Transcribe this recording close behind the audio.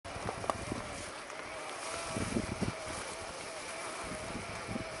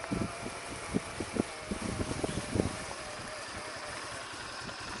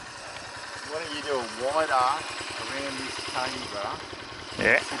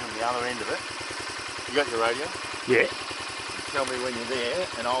from the other end of it. You got your radio? Yeah. You tell me when you're there,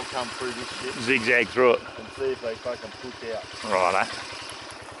 and I'll come through this shit. Zigzag through it. And see if they fucking push out. Righto.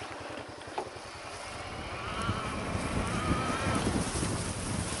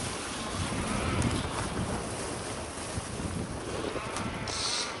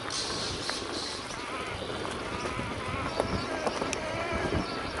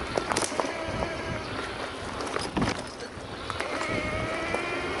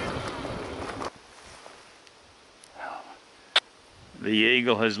 The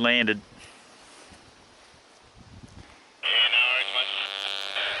eagle has landed.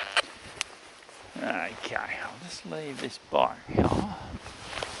 Okay, I'll just leave this bar here.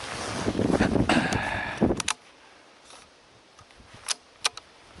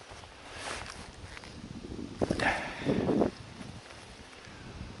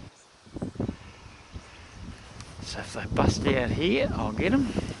 So if they bust out here, I'll get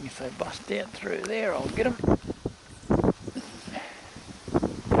them. If they bust out through there, I'll get them.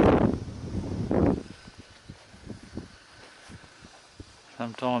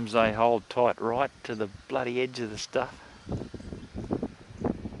 Sometimes they hold tight right to the bloody edge of the stuff.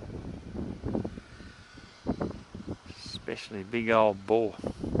 Especially a big old boar.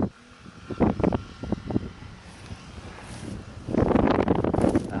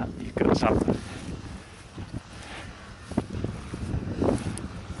 You've got something.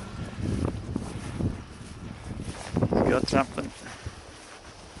 You've got something.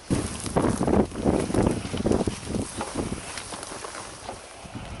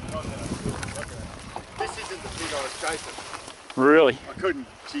 Really? I couldn't.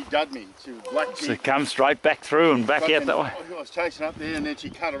 She dud me. She was black. So come straight back through and back out that way. I was chasing up there, and then she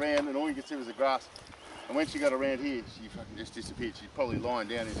cut around, and all you could see was the grass. And when she got around here, she fucking just disappeared. She's probably lying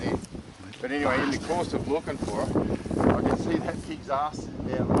down in there. But anyway, in the course of looking for her, I can see that pig's ass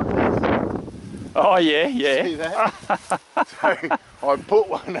down like this. Oh yeah, yeah. See that? So I put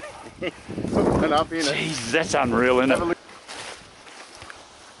one up in it. Jeez, that's unreal, isn't it?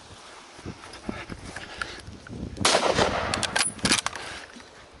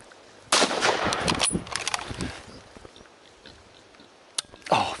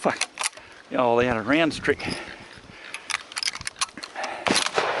 Oh fuck. Oh, they had a rounds trick.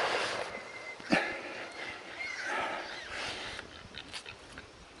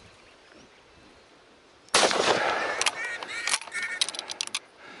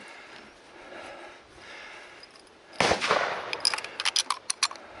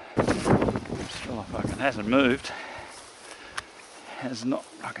 Still fucking hasn't moved. Has not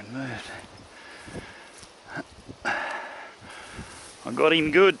fucking moved. I got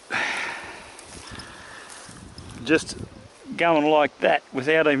him good. Just going like that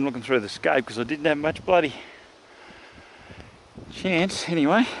without even looking through the scope because I didn't have much bloody chance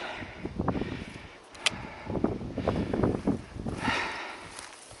anyway.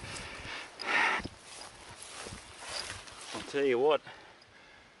 I'll tell you what,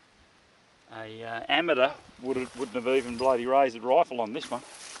 a amateur wouldn't have even bloody raised a rifle on this one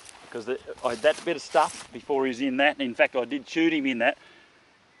because I had that bit of stuff before he was in that. In fact, I did shoot him in that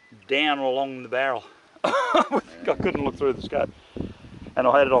down along the barrel. I couldn't look through the scope, and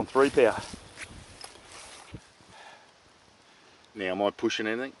I had it on 3 power. Now, am I pushing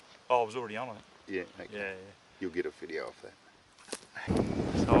anything? Oh, I was already on it. Yeah. Okay. Yeah. You'll get a video of that.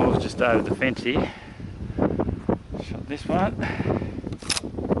 So I was just over the fence here. Shot this one.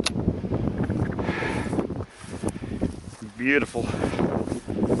 Beautiful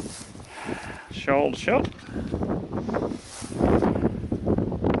shoulder shot.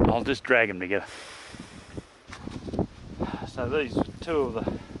 I'll just drag them together. So these are 2 of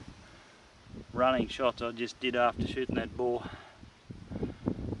the running shots I just did after shooting that boar.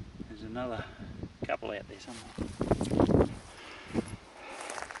 There's another couple out there somewhere.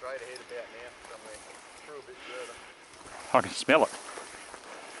 Straight ahead about now, somewhere through a bit further. I can smell it.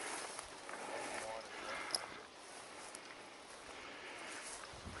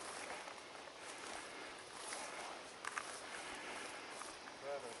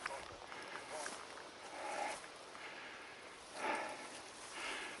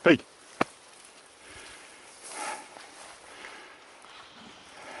 Pete.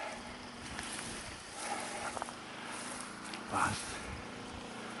 Fast.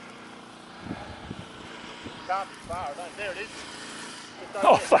 Can't be far, right? There it is.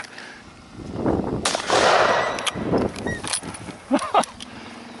 Oh fuck. Yeah,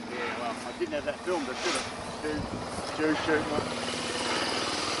 well, I didn't have that filmed, I should have. Stu shooting one.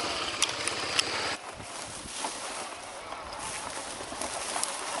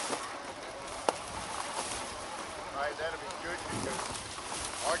 That'd be good because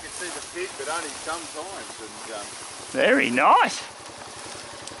I I can see the pig, but only sometimes. And very nice.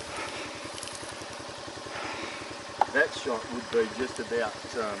 that shot would be just about.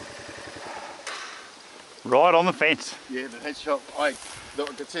 Right on the fence. Yeah, but that shot, I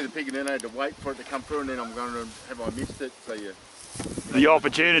could see the pig, and then I had to wait for it to come through, and then I'm going to have I missed it? So you. The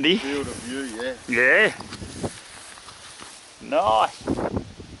opportunity. Field of view, yeah. Yeah. Nice.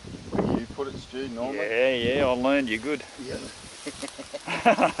 Where you put it, Stu, normally? Yeah, I learned you're good. Yeah.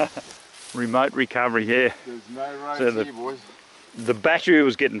 Remote recovery, yeah. There's no roads So here, boys. The battery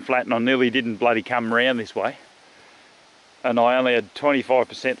was getting flat and I nearly didn't bloody come around this way. And I only had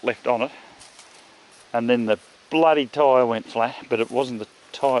 25% left on it. And then the bloody tyre went flat, but it wasn't the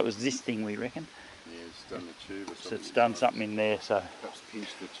tyre, it was this thing, we reckon. Yeah, it's done the tube or something. So it's done something in there, so. Perhaps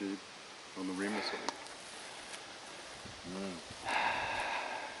pinched the tube on the rim or something.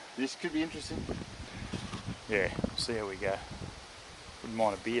 This could be interesting. Yeah, we'll see how we go. Wouldn't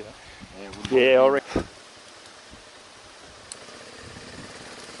mind a beer though. Yeah, I reckon.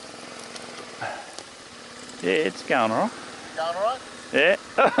 Yeah, it's going alright. Going alright? Yeah.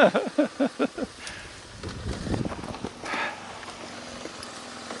 I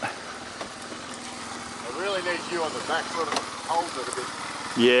really need you on the back, sort of holds it a bit.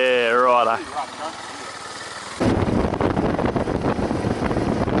 Yeah, right. Pretty rough country.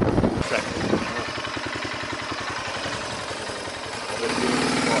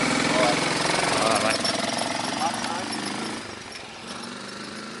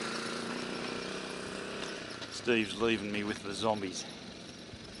 Steve's leaving me with the zombies.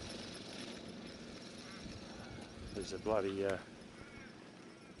 There's a bloody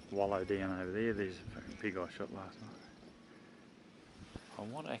wallow down over there. There's a fucking pig I shot last night. I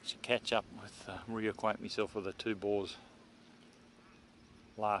want to actually catch up with, reacquaint myself with the two boars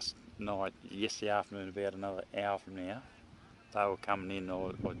last night, yesterday afternoon, about another hour from now. They were coming in,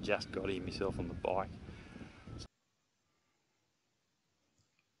 I just got here myself on the bike.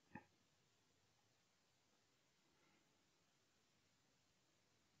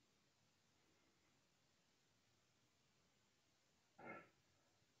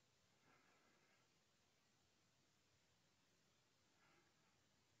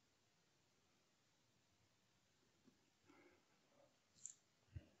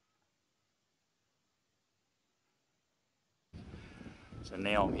 So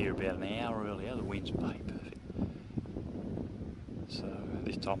now I'm here about an hour earlier, the wind's bloody perfect. So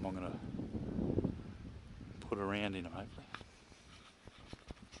this time I'm going to put a round in them hopefully.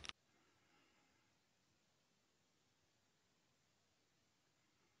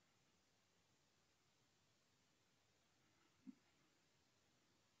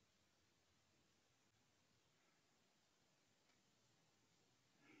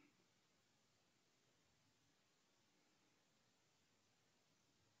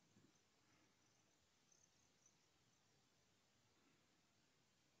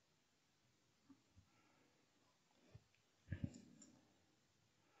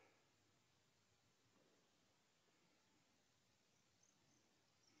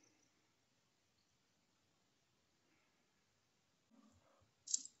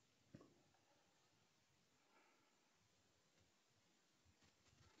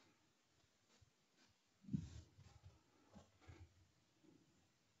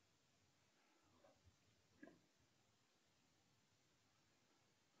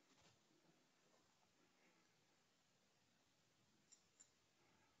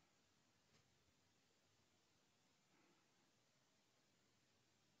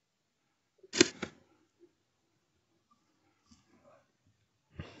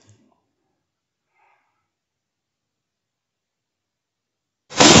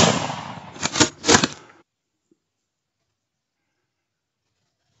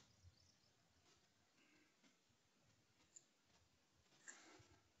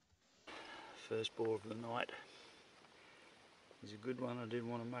 First boar of the night. He's a good one, I did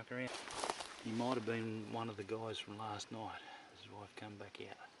want to muck around. He might have been one of the guys from last night. His wife come back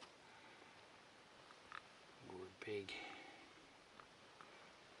out. Good pig.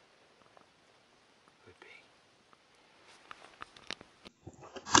 Good pig.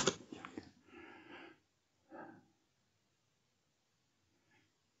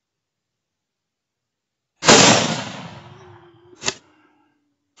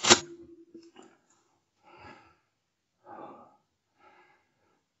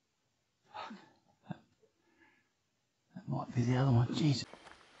 That might be the other one, jeez.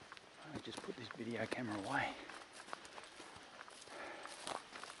 I just put this video camera away.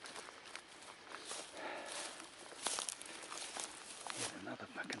 Here's another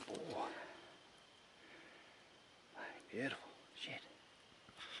fucking boar. Beautiful, shit.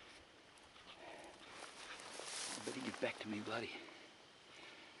 back to me bloody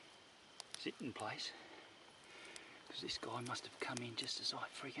sitting place, because this guy must have come in just as I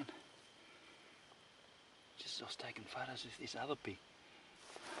was taking photos of this other pig.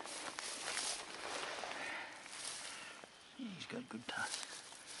 He's got good tusks.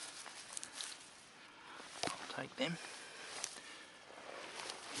 I'll take them.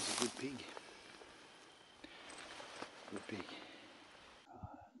 He's a good pig. Good pig.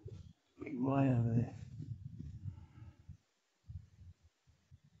 Big way over there.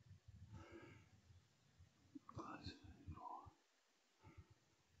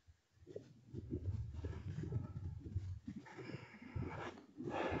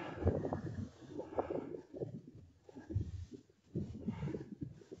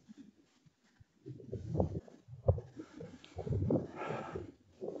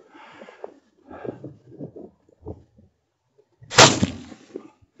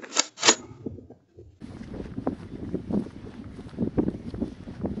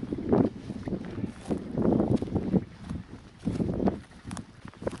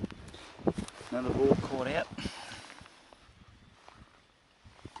 Another boar caught out.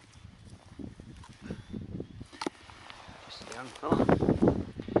 Just a young fella,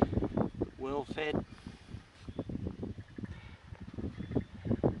 well fed.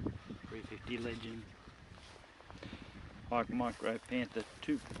 350 Legend HIKMICRO Panther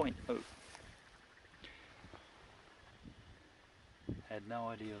 2.0. Had no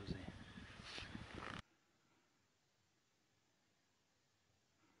idea I was there.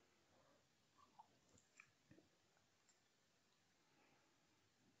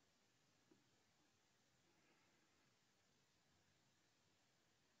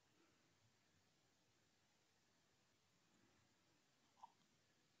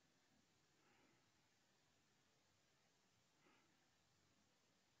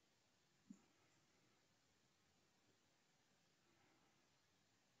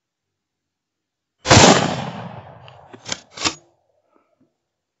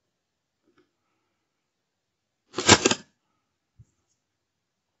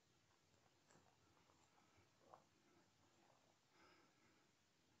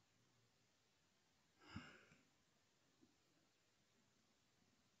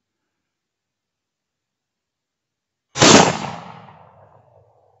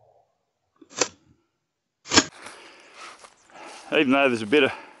 Even though there's a bit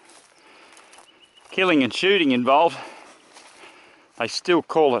of killing and shooting involved, they still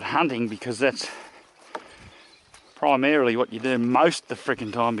call it hunting, because that's primarily what you do most of the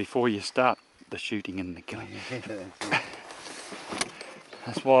frickin' time before you start the shooting and the killing.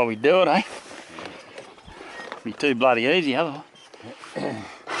 That's why we do it, eh? It'd be too bloody easy otherwise.